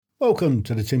Welcome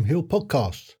to the Tim Hill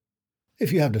podcast.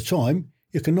 If you have the time,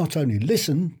 you can not only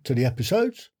listen to the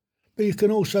episodes, but you can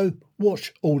also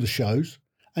watch all the shows,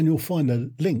 and you'll find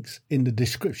the links in the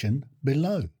description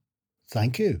below.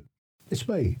 Thank you. It's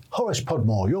me, Horace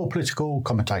Podmore, your political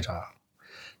commentator.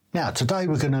 Now, today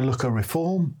we're going to look at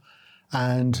Reform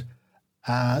and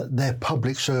their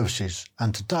public services,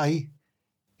 and today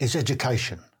is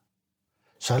education.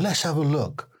 So let's have a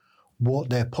look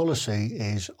what their policy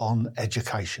is on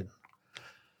education.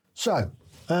 So,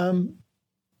 on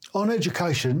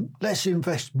education, let's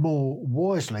invest more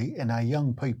wisely in our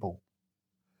young people.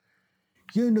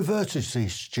 University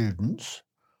students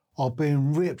are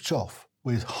being ripped off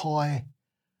with high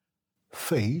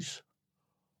fees,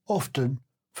 often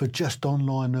for just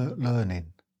online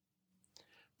learning.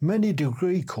 Many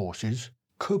degree courses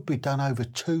could be done over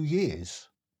 2 years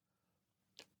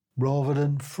rather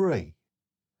than 3,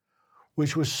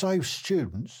 which would save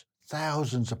students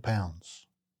thousands of pounds.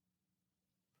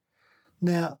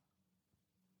 Now,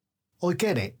 I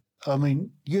get it. I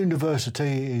mean,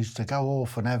 university is to go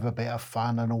off and have a bit of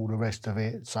fun and all the rest of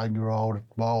it, sow your old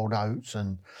wild oats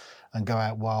and go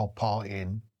out wild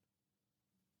partying.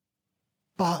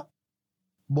 But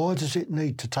why does it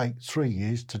need to take 3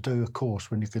 years to do a course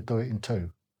when you could do it in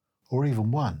 2 or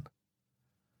even 1?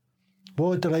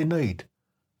 Why do they need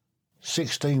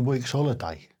 16 weeks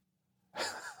holiday?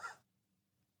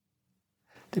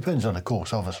 Depends on the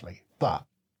course, obviously, but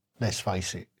let's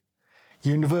face it,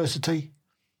 university,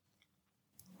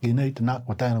 you need to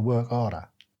knuckle down and work harder.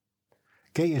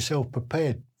 Get yourself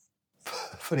prepared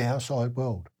for the outside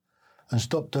world and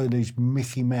stop doing these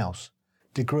Mickey Mouse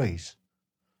degrees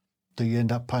that you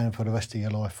end up paying for the rest of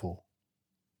your life for.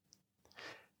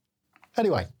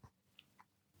 Anyway,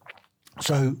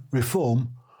 so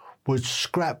Reform would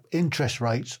scrap interest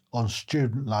rates on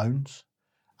student loans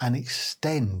and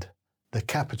extend the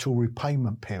capital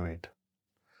repayment period,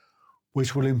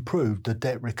 which will improve the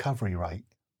debt recovery rate.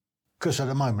 Because at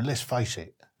the moment, let's face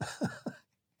it,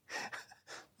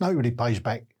 nobody pays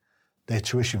back their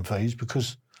tuition fees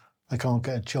because they can't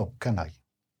get a job, can they?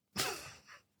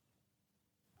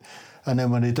 And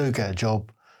then when they do get a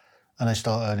job and they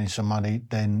start earning some money,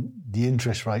 then the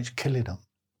interest rate's killing them.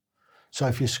 So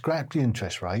if you scrap the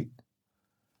interest rate,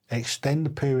 extend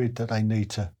the period that they need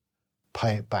to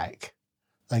pay it back,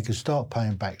 they could start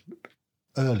paying back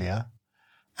earlier,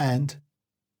 and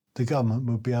the government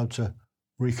would be able to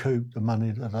recoup the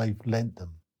money that they've lent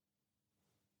them.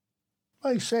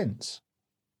 Makes sense.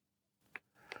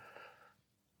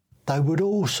 They would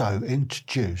also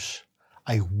introduce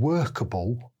a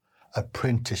workable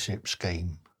apprenticeship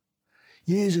scheme.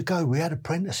 Years ago, we had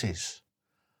apprentices.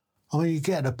 I mean, you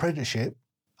get an apprenticeship.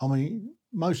 I mean,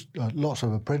 lots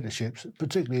of apprenticeships,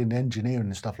 particularly in engineering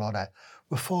and stuff like that,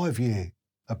 were 5-year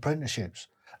apprenticeships,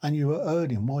 and you were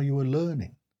earning while you were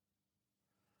learning.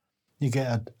 You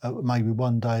get maybe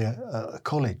one day at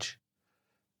college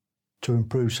to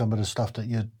improve some of the stuff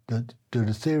that do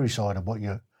the theory side of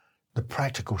the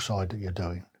practical side that you're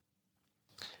doing.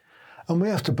 And we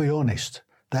have to be honest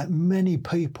that many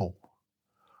people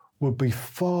would be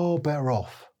far better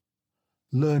off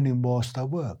learning whilst they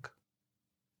work.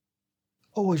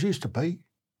 Always used to be,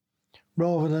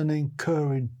 rather than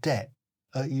incurring debt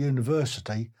at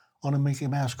university on a Mickey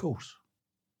Mouse course.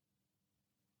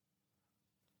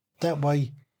 That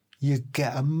way you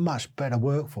get a much better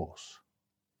workforce.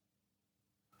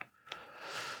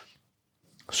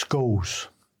 Schools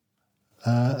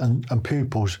and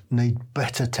pupils need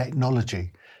better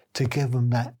technology to give them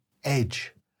that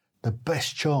edge, the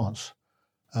best chance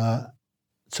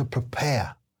to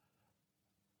prepare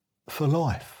for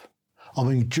life. I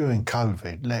mean, during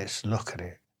COVID, let's look at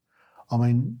it. I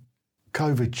mean,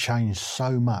 COVID changed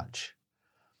so much.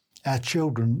 Our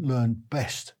children learn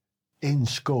best in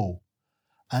school,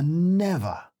 and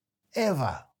never,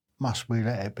 ever must we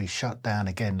let it be shut down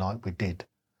again like we did.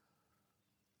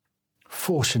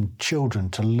 Forcing children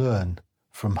to learn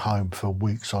from home for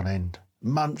weeks on end,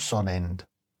 months on end.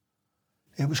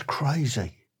 It was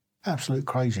crazy, absolute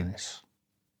craziness.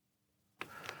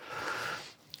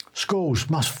 Schools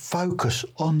must focus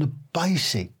on the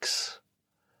basics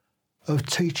of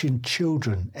teaching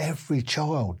children, every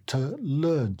child, to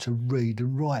learn to read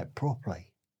and write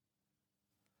properly,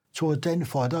 to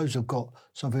identify those who've got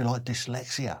something like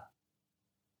dyslexia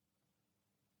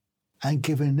and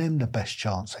giving them the best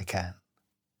chance they can.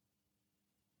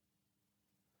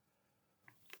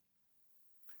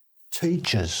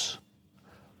 Teachers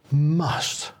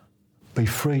must be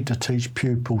free to teach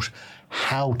pupils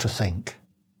how to think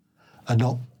and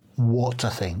not what to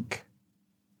think.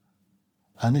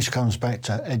 And this comes back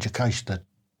to education, the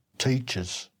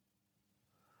teachers.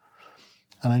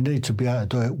 And they need to be able to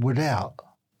do it without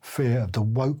fear of the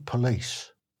woke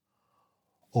police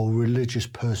or religious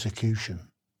persecution.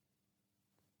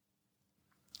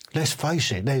 Let's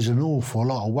face it, there's an awful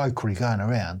lot of wokery going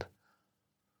around.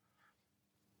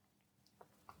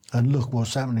 And look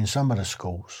what's happening in some of the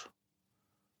schools.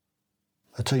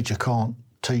 A teacher can't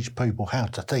teach people how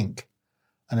to think.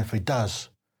 And if he does,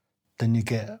 then you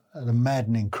get a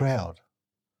maddening crowd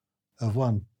of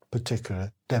one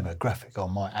particular demographic,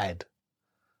 I might add,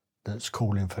 that's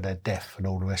calling for their death and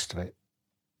all the rest of it.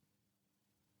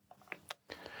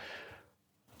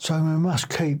 So we must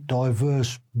keep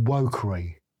diverse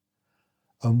wokery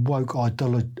and woke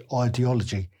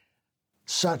ideology,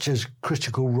 such as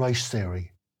critical race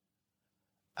theory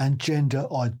and gender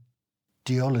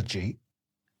ideology,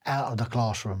 out of the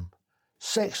classroom.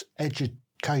 Sex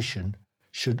education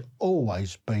should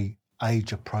always be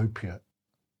age appropriate.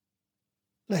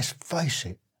 Let's face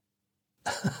it.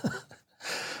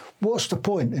 What's the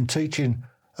point in teaching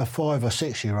a 5 or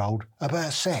 6 year old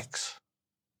about sex?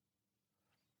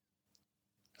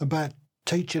 About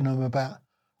teaching them about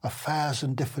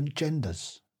 1,000 different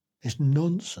genders? It's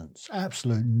nonsense,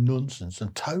 absolute nonsense,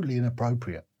 and totally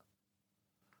inappropriate.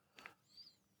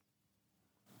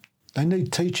 They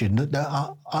need teaching that there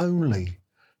are only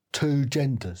 2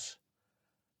 genders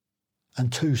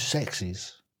and 2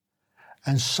 sexes,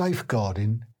 and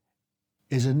safeguarding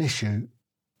is an issue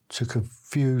to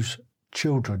confuse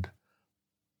children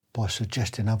by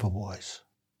suggesting otherwise.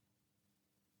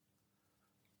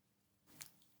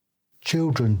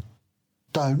 Children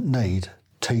don't need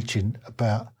teaching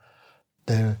about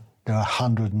there are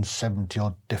 170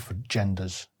 odd different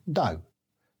genders. No,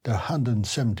 there are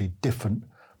 170 different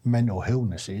mental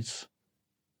illnesses.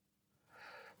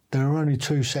 There are only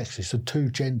 2 sexes and 2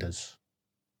 genders.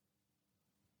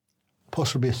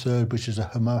 Possibly a third, which is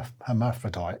a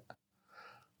hermaphrodite,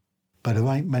 but there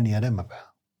ain't many of them about.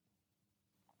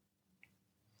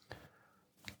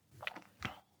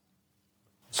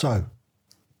 So,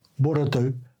 what I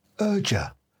do, urge you,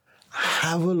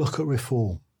 have a look at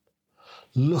Reform.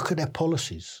 Look at their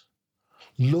policies.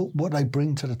 Look what they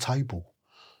bring to the table.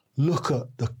 Look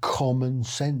at the common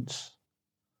sense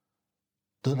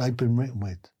that they've been written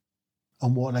with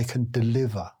and what they can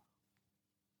deliver.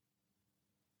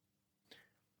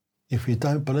 If you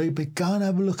don't believe me, go and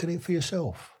have a look at it for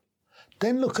yourself.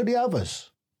 Then look at the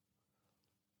others.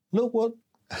 Look what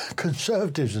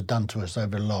Conservatives have done to us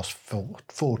over the last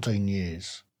 14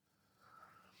 years.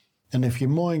 And if your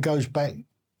mind goes back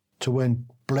to when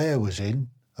Blair was in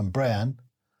and Brown,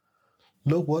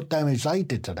 look what damage they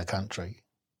did to the country.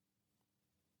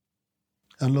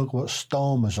 And look what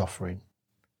Starmer's offering.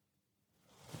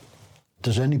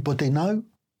 Does anybody know?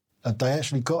 Have they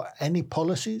actually got any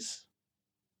policies?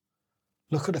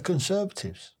 Look at the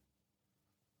Conservatives.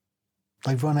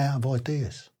 They've run out of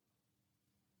ideas.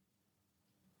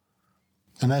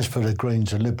 And as for the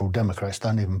Greens and Liberal Democrats,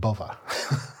 don't even bother.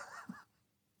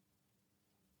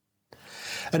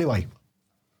 Anyway,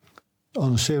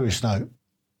 on a serious note,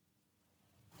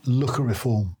 look at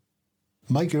Reform.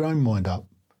 Make your own mind up.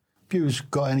 If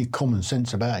you've got any common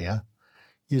sense about you,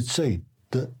 you'd see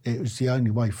that it was the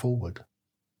only way forward.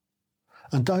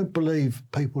 And don't believe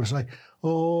people say,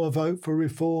 oh, a vote for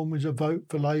Reform is a vote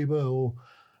for Labour, or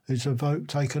it's a vote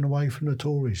taken away from the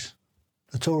Tories.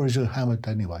 The Tories are hammered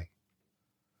anyway.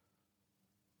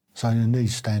 So you need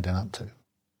standing up to.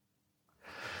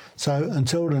 So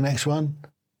until the next one,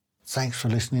 thanks for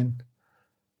listening.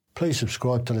 Please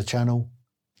subscribe to the channel.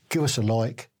 Give us a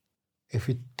like. If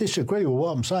you disagree with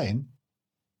what I'm saying,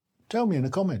 tell me in the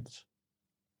comments.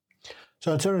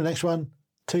 So until the next one,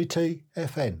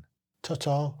 TTFN.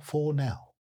 Ta-ta for now.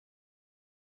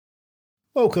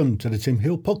 Welcome to the Tim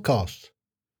Hill Podcast.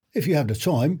 If you have the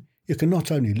time, you can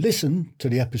not only listen to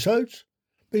the episodes,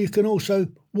 but you can also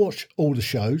watch all the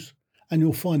shows, and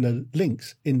you'll find the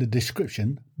links in the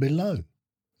description below.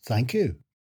 Thank you.